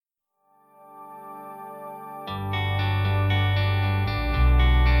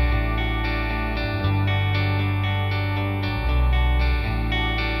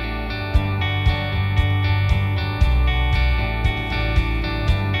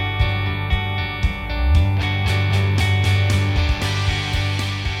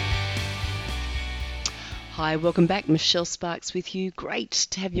Hi, welcome back. Michelle Sparks with you. Great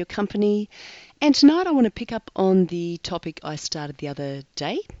to have your company. And tonight I want to pick up on the topic I started the other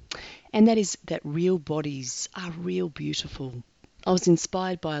day, and that is that real bodies are real beautiful. I was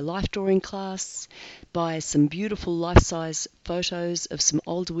inspired by a life drawing class, by some beautiful life-size photos of some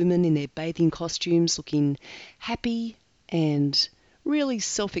older women in their bathing costumes looking happy and really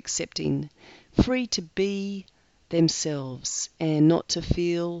self-accepting, free to be themselves and not to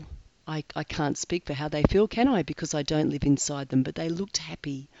feel. I can't speak for how they feel, can I? Because I don't live inside them, but they looked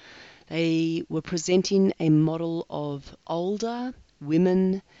happy. They were presenting a model of older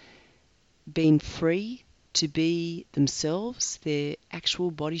women being free to be themselves, their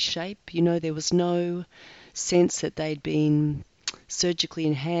actual body shape. You know, there was no sense that they'd been surgically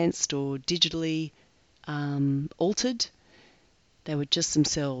enhanced or digitally altered. They were just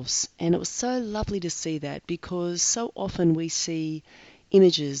themselves. And it was so lovely to see that, because so often we see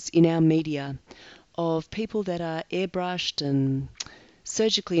images in our media of people that are airbrushed and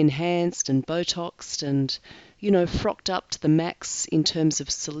surgically enhanced and Botoxed and, frocked up to the max in terms of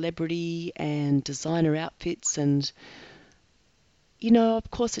celebrity and designer outfits. And,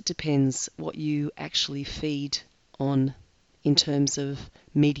 of course, it depends what you actually feed on in terms of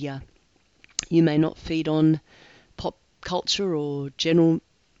media. You may not feed on pop culture or general,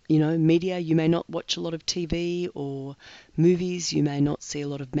 media. You may not watch a lot of TV or movies. You may not see a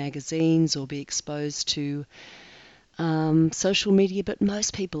lot of magazines or be exposed to social media, but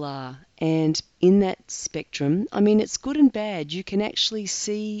most people are. And in that spectrum, I mean, it's good and bad. You can actually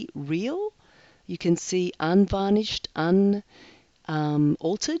see real, you can see unvarnished,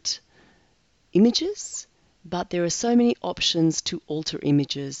 unaltered images, but there are so many options to alter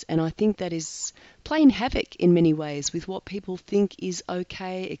images, and I think that is playing havoc in many ways with what people think is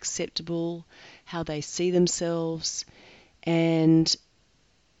okay, acceptable, how they see themselves. And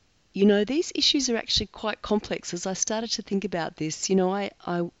these issues are actually quite complex. As I started to think about this,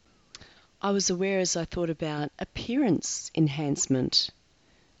 I was aware as I thought about appearance enhancement.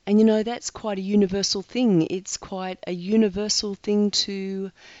 And that's quite a universal thing. It's quite a universal thing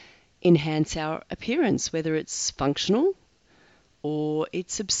to enhance our appearance, whether it's functional or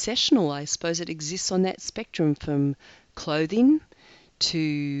it's obsessional. I suppose it exists on that spectrum, from clothing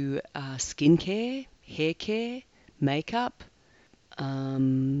to skincare, hair care, makeup,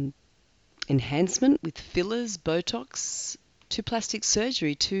 um, enhancement with fillers, Botox, to plastic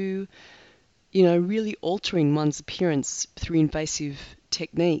surgery, to, really altering one's appearance through invasive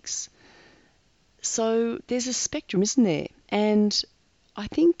techniques. So there's a spectrum, isn't there? And I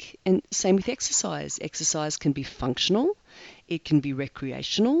think, and same with exercise. Exercise can be functional, it can be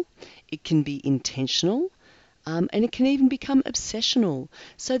recreational, it can be intentional, and it can even become obsessional.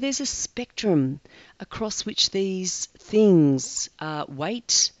 So there's a spectrum across which these things,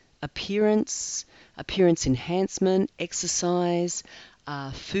 weight, appearance enhancement, exercise,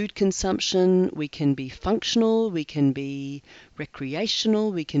 food consumption, we can be functional, we can be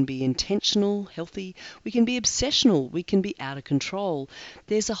recreational, we can be intentional, healthy, we can be obsessional, we can be out of control.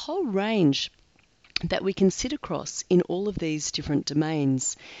 There's a whole range that we can sit across in all of these different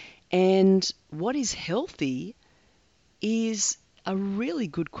domains. And what is healthy is a really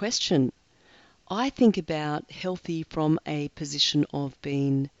good question. I think about healthy from a position of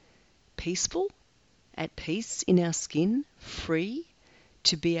being peaceful, at peace in our skin, free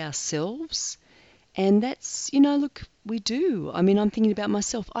to be ourselves. And that's, look, we do. I mean, I'm thinking about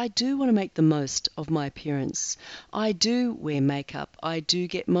myself. I do want to make the most of my appearance. I do wear makeup. I do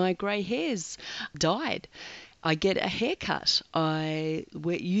get my grey hairs dyed. I get a haircut.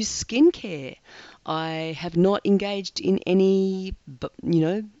 Use skincare. I have not engaged in any,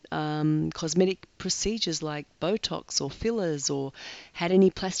 cosmetic procedures like Botox or fillers or had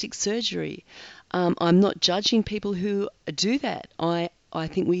any plastic surgery. I'm not judging people who do that. I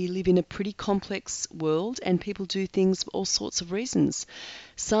think we live in a pretty complex world, and people do things for all sorts of reasons.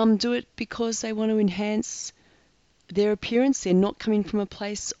 Some do it because they want to enhance their appearance. They're not coming from a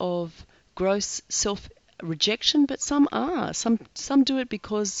place of gross self rejection, but some are. Some do it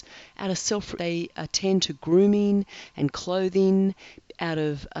because out of self they attend to grooming and clothing out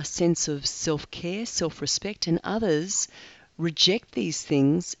of a sense of self-care, self-respect, and others reject these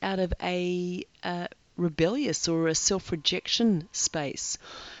things out of a rebellious or a self-rejection space.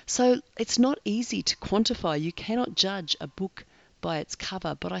 So it's not easy to quantify. You cannot judge a book by its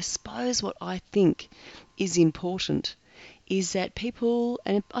cover, but I suppose what I think is important is that people,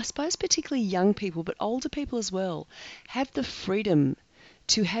 and I suppose particularly young people, but older people as well, have the freedom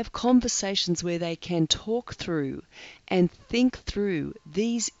to have conversations where they can talk through and think through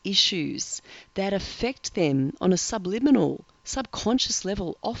these issues that affect them on a subliminal, subconscious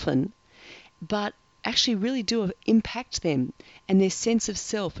level often, but actually really do impact them and their sense of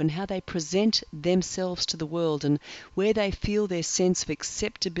self and how they present themselves to the world and where they feel their sense of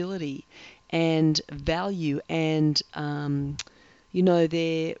acceptability and value and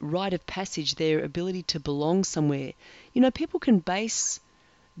their rite of passage, their ability to belong somewhere. People can base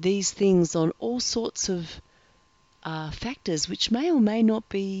these things on all sorts of factors which may or may not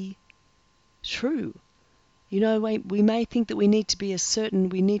be true. We may think that we need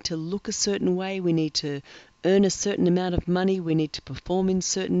to look a certain way, we need to earn a certain amount of money, we need to perform in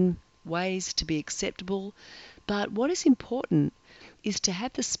certain ways to be acceptable. But what is important is to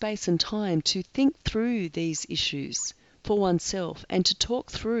have the space and time to think through these issues for oneself and to talk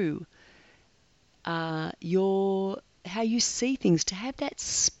through how you see things, to have that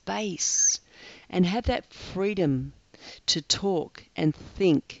space and have that freedom to talk and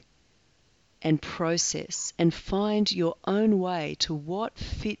think and process and find your own way to what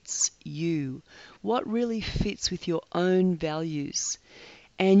fits you, what really fits with your own values.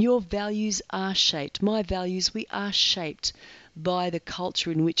 And your values are shaped, my values, we are shaped by the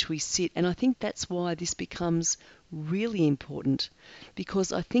culture in which we sit. And I think that's why this becomes really important,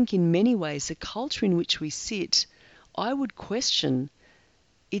 because I think in many ways the culture in which we sit, I would question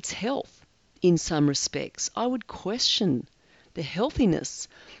its health in some respects. I would question the healthiness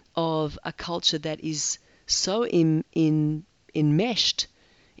of a culture that is so enmeshed,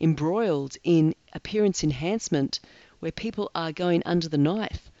 embroiled in appearance enhancement, where people are going under the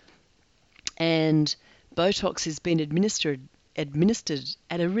knife and Botox has been administered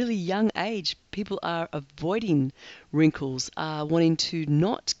at a really young age. People are avoiding wrinkles, are wanting to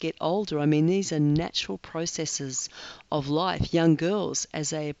not get older. I mean, these are natural processes of life. Young girls,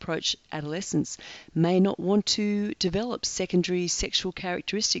 as they approach adolescence, may not want to develop secondary sexual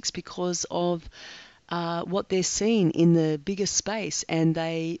characteristics because of what they're seeing in the bigger space, and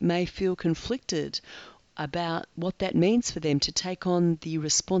they may feel conflicted about what that means for them to take on the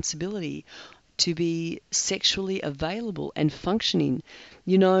responsibility to be sexually available and functioning.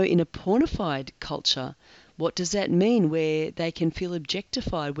 In a pornified culture, what does that mean? Where they can feel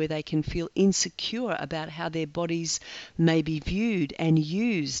objectified, where they can feel insecure about how their bodies may be viewed and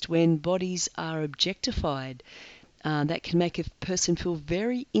used. When bodies are objectified, that can make a person feel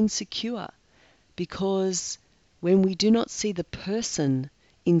very insecure, because when we do not see the person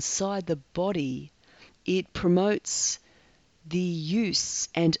inside the body, it promotes the use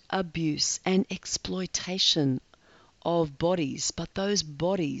and abuse and exploitation of bodies. But those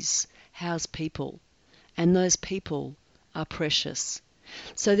bodies house people, and those people are precious.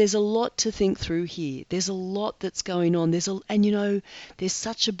 So there's a lot to think through here. There's a lot that's going on. There's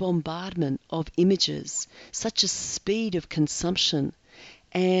such a bombardment of images, such a speed of consumption.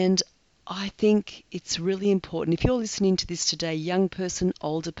 And I think it's really important. If you're listening to this today, young person,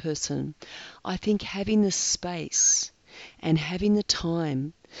 older person, I think having the space and having the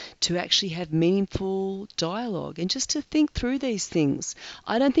time to actually have meaningful dialogue and just to think through these things.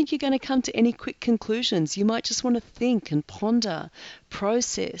 I don't think you're going to come to any quick conclusions. You might just want to think and ponder,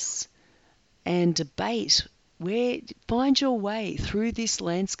 process and debate, find your way through this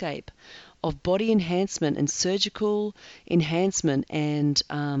landscape of body enhancement and surgical enhancement and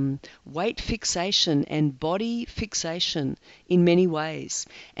weight fixation and body fixation in many ways,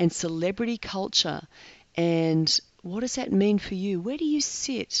 and celebrity culture. And what does that mean for you? Where do you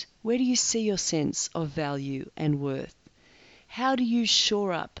sit? Where do you see your sense of value and worth? How do you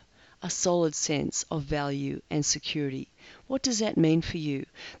shore up a solid sense of value and security? What does that mean for you?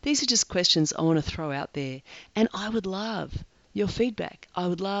 These are just questions I want to throw out there, and I would love your feedback. I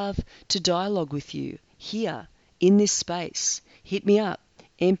would love to dialogue with you here in this space. Hit me up,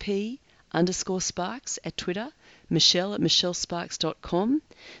 MP_Sparks at Twitter, Michelle@michellesparks.com.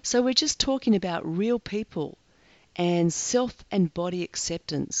 So we're just talking about real people and self and body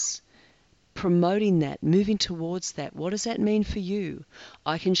acceptance, promoting that, moving towards that. What does that mean for you?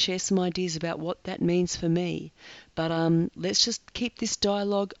 I can share some ideas about what that means for me, but let's just keep this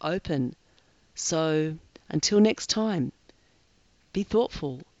dialogue open. So until next time, be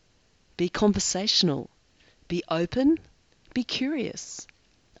thoughtful, be conversational, be open, be curious.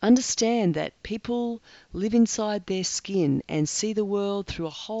 Understand that people live inside their skin and see the world through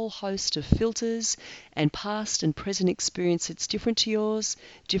a whole host of filters and past and present experience. It's different to yours,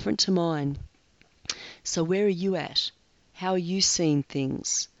 different to mine. So where are you at? How are you seeing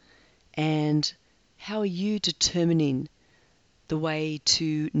things? And how are you determining the way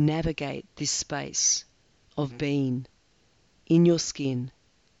to navigate this space of being in your skin,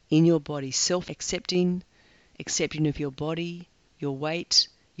 in your body, self-accepting, accepting of your body, your weight,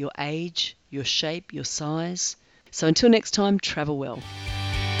 your age, your shape, your size. So until next time, travel well.